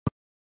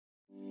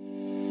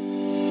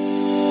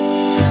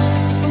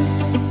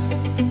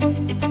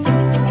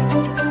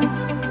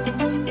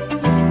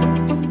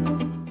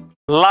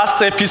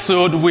Last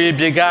episode, we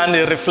began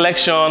a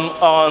reflection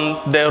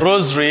on the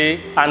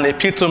Rosary and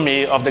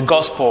Epitome of the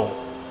Gospel.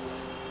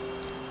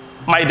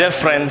 My dear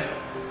friend,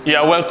 you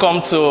are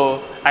welcome to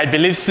I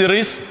Believe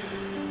series,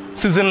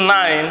 Season 9,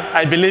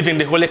 I Believe in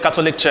the Holy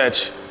Catholic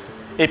Church,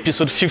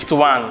 Episode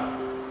 51,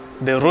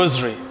 the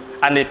Rosary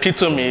and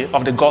Epitome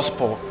of the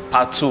Gospel,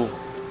 Part 2.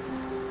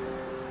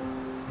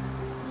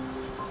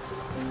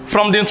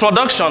 From the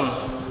introduction,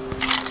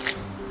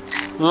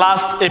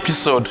 last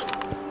episode,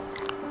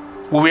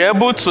 we were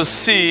able to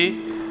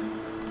see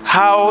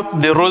how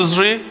the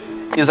Rosary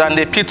is an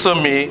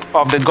epitome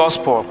of the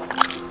Gospel.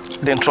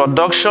 The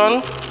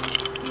introduction,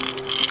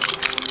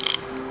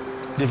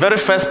 the very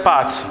first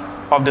part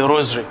of the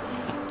Rosary,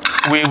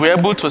 we were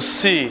able to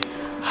see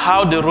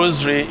how the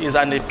Rosary is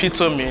an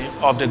epitome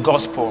of the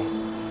Gospel.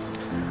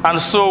 And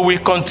so we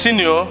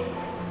continue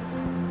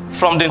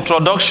from the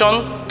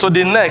introduction to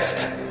the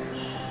next,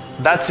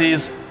 that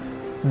is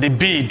the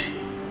bead,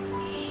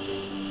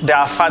 the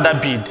Our Father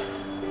bead,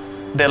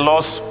 the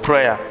Lord's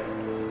Prayer.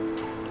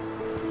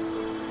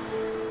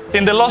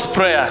 In the Lord's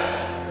Prayer,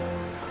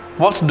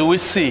 what do we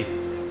see?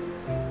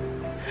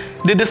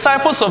 The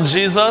disciples of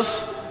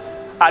Jesus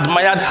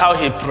admired how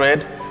he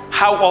prayed,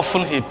 how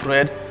often he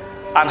prayed,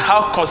 and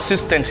how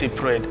consistent he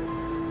prayed.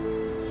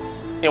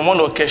 In one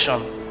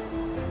occasion,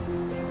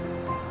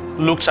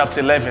 Luke chapter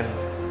 11,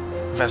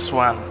 verse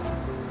 1,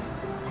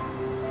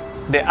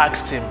 they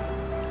asked him,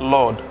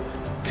 "Lord,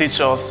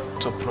 teach us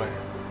to pray."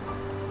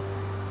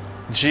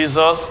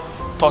 Jesus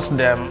taught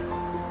them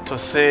to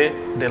say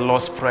the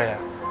Lord's Prayer,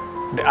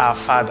 the Our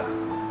Father.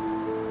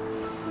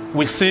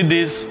 We see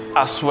this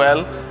as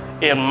well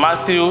in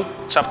Matthew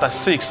chapter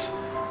 6,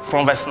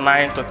 from verse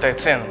 9 to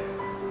 13,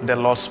 the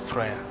Lord's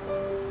Prayer.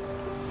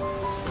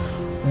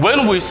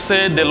 When we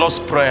say the Lord's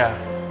Prayer,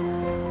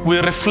 we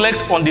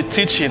reflect on the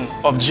teaching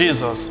of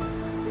Jesus,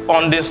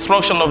 on the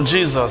instruction of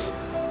Jesus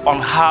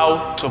on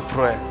how to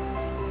pray.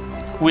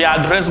 We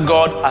address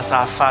God as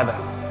our Father.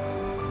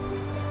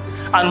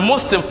 And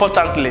most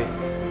importantly,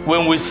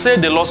 when we say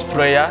the Lord's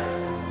Prayer,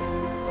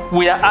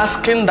 we are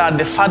asking that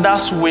the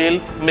Father's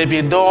will may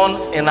be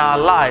done in our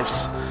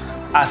lives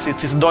as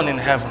it is done in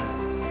heaven.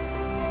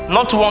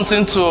 Not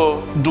wanting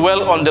to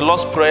dwell on the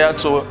Lord's Prayer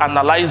to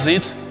analyze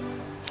it,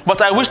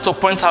 but I wish to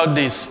point out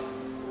this.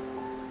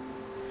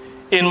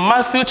 In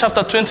Matthew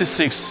chapter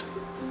 26,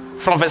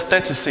 from verse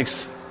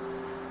 36,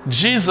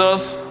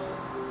 Jesus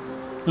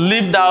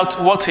lived out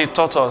what he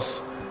taught us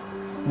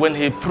when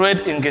he prayed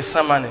in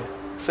Gethsemane.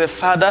 Say,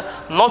 "Father,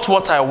 not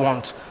what I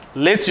want,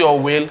 let your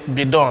will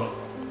be done."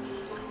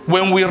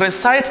 When we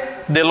recite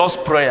the Lord's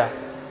Prayer,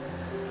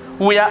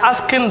 we are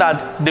asking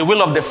that the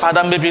will of the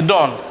Father may be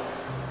done.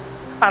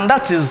 And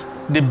that is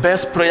the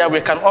best prayer we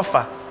can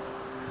offer.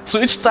 So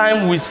each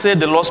time we say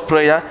the Lord's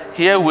Prayer,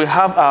 here we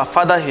have our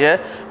Father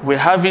here, we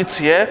have it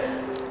here,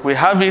 we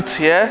have it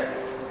here,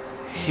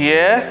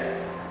 here,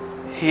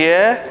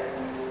 here,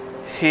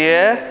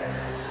 here,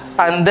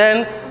 and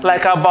then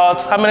like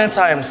about how many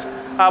times?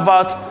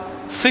 About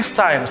 6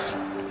 times.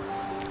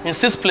 In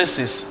 6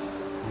 places,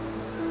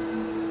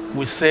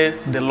 we say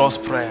the Lord's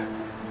Prayer.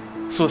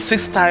 So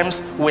 6 times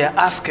we are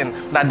asking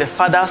that the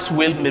Father's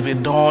will may be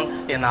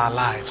done in our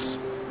lives.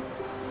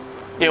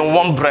 In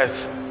one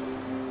breath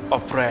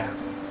of prayer.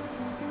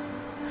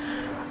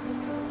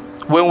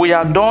 When we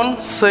are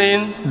done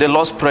saying the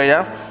Lord's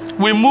Prayer,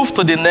 we move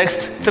to the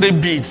next 3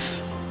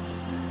 beads.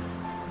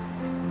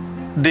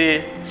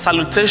 The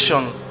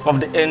salutation of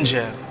the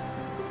angel,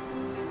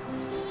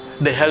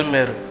 the Hail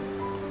Mary.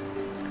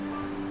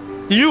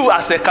 You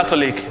as a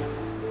Catholic,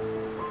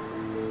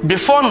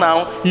 before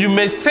now, you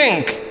may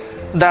think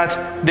that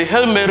the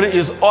Hail Mary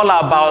is all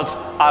about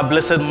our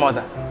Blessed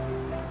Mother.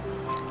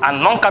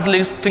 And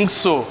non-Catholics think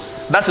so.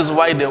 That is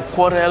why they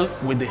quarrel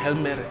with the Hail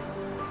Mary.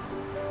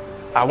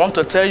 I want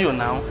to tell you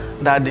now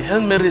that the Hail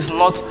Mary is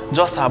not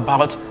just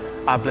about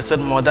our Blessed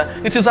Mother.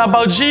 It is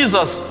about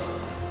Jesus.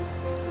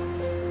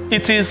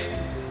 It is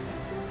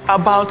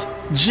about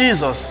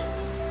Jesus.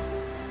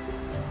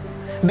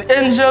 The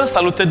angel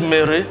saluted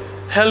Mary,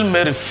 "Hail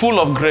Mary, full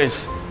of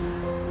grace,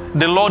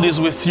 the Lord is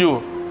with you."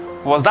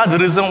 Was that the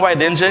reason why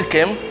the angel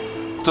came?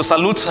 To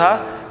salute her,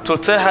 to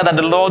tell her that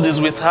the Lord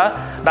is with her,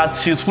 that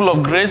she is full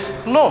of grace?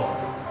 No.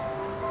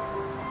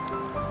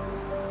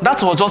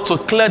 That was just to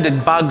clear the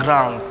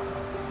background,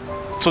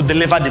 to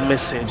deliver the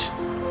message.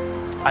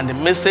 And the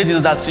message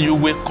is that you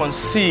will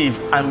conceive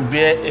and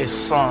bear a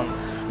son,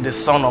 the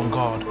Son of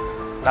God,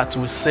 that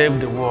will save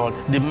the world,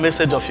 the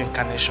message of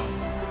incarnation.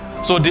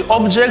 So the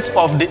object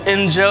of the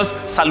angel's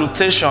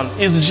salutation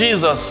is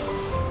Jesus.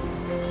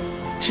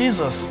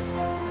 Jesus.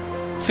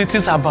 So it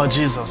is about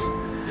Jesus.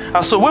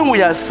 And so when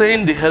we are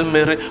saying the Hail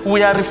Mary,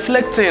 we are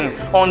reflecting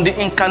on the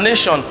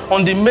incarnation,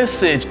 on the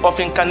message of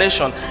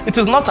incarnation. It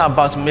is not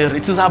about Mary,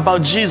 it is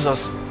about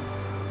Jesus.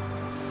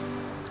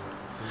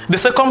 The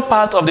second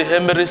part of the Hail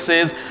Mary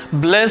says,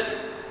 "Blessed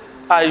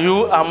are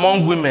you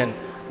among women,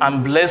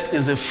 and blessed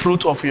is the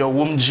fruit of your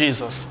womb,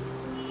 Jesus."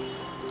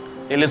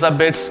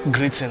 Elizabeth's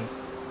greeting.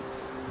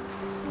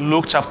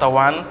 Luke chapter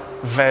 1,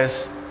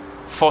 verse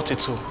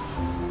 42.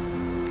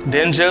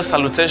 The angel's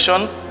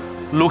salutation,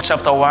 Luke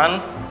chapter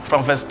 1,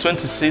 from verse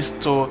 26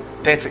 to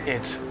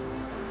 38.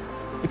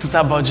 It is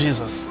about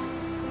Jesus.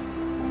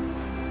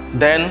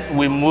 Then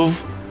we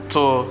move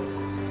to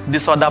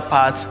this other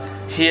part.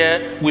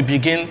 Here we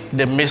begin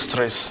the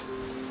mysteries.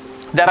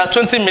 There are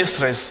 20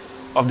 mysteries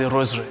of the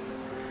Rosary.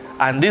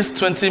 And these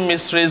 20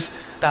 mysteries,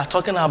 they are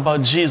talking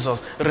about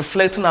Jesus,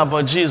 reflecting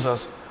about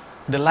Jesus,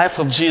 the life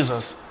of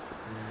Jesus.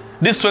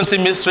 These 20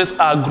 mysteries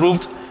are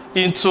grouped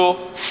into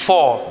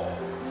four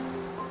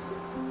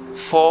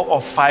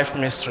or five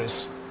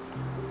mysteries.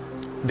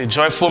 The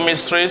joyful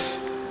mysteries,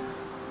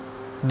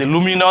 the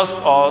luminous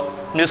or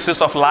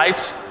mysteries of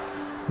light,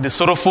 the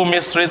sorrowful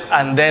mysteries,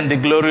 and then the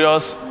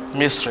glorious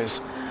mysteries.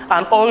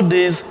 And all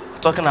these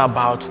talking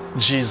about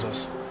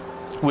Jesus.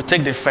 We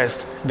take the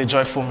first, the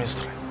joyful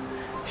mystery.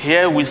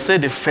 Here we say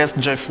the first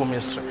joyful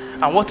mystery.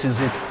 And what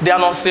is it? The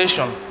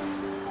Annunciation.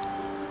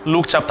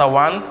 Luke chapter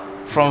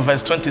 1, from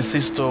verse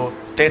 26 to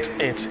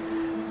 38.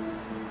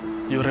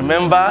 You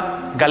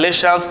remember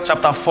Galatians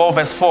chapter 4,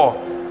 verse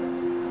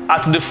 4.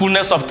 At the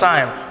fullness of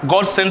time,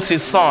 God sent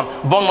his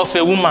son, born of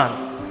a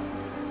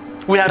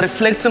woman. We are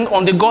reflecting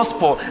on the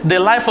gospel, the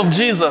life of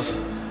Jesus.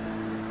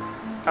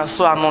 And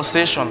so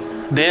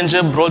Annunciation, the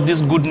angel brought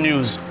this good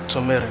news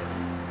to Mary.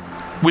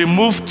 We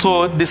move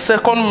to the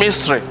second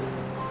mystery.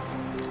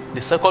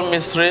 The second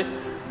mystery,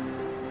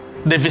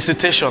 the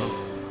visitation.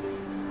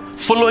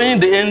 Following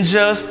the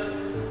angel's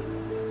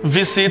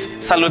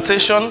visit,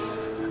 salutation,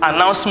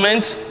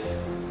 announcement,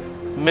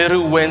 Mary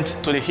went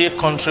to the hill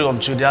country of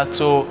Judea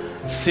to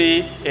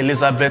see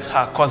Elizabeth,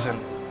 her cousin.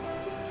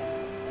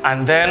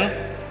 And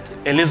then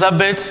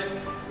Elizabeth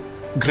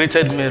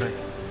greeted Mary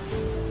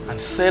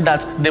and said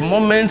that the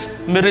moment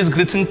Mary's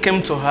greeting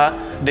came to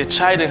her, the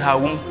child in her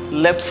womb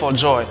leapt for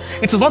joy.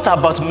 It is not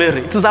about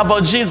Mary, it is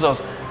about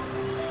Jesus.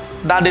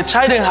 That the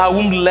child in her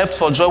womb leapt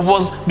for joy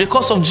was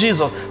because of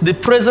Jesus. The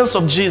presence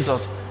of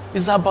Jesus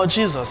is about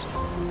Jesus.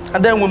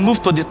 And then we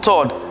move to the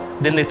third,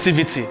 the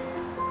nativity,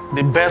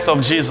 the birth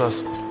of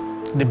Jesus.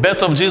 The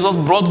birth of Jesus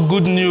brought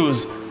good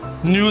news,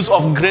 news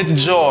of great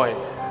joy,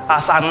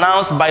 as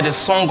announced by the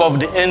song of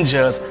the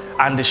angels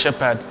and the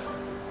shepherd.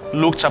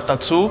 Luke chapter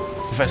 2,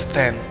 verse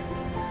 10.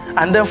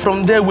 And then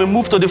from there we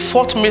move to the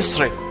fourth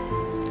mystery,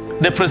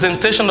 the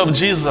presentation of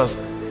Jesus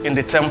in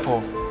the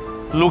temple.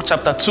 Luke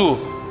chapter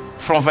 2,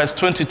 from verse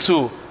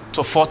 22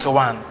 to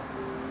 41.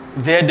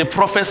 There the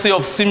prophecy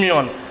of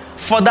Simeon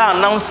further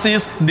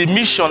announces the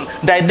mission,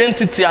 the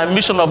identity and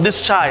mission of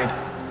this child.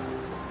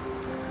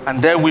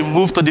 And then we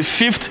move to the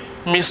fifth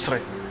mystery,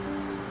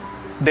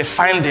 the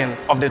finding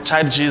of the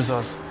child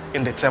Jesus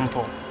in the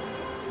temple.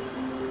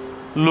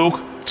 Luke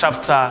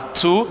chapter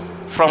 2,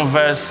 from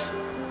verse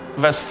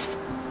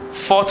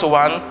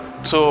 41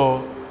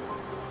 to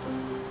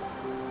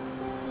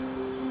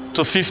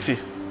 50.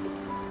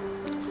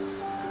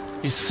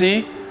 You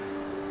see,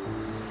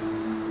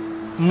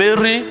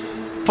 Mary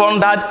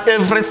pondered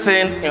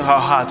everything in her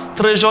heart,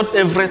 treasured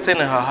everything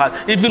in her heart,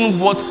 even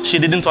what she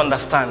didn't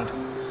understand.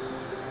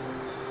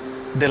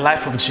 The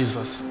life of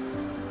Jesus.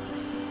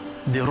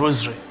 The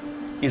Rosary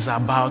is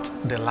about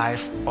the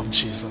life of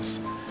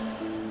Jesus.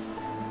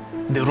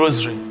 The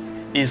Rosary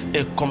is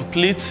a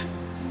complete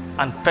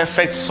and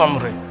perfect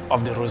summary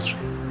of the Rosary.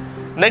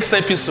 Next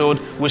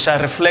episode, we shall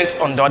reflect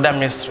on the other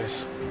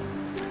mysteries.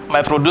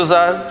 My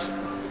producer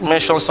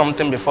mentioned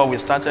something before we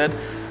started.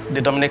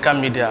 The Dominican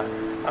media,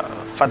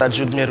 Father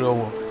Jude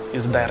Meriowo,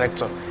 is the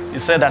director. He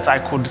said that I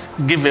could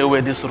give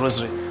away this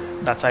Rosary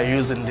that I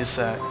used in this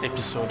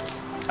episode.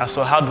 And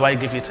so how do I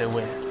give it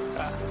away?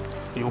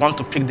 You want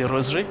to pick the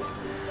Rosary?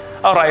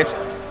 All right,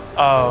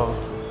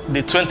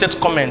 the 20th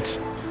comment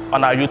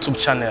on our YouTube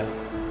channel.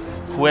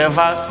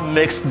 Whoever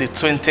makes the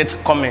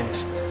 20th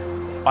comment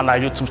on our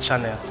YouTube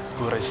channel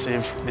will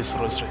receive this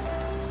Rosary.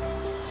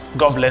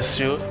 God bless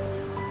you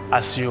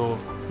as you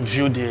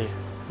view the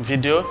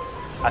video,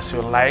 as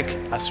you like,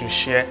 as you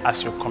share,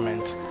 as you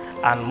comment,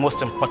 and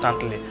most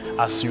importantly,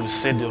 as you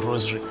say the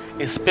Rosary,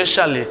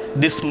 especially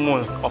this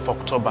month of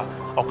October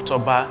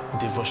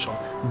devotion.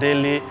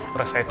 Daily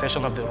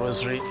recitation of the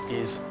Rosary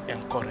is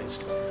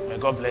encouraged. May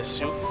God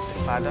bless you, the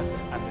Father,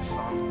 and the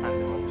Son,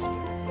 and the Holy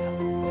Spirit.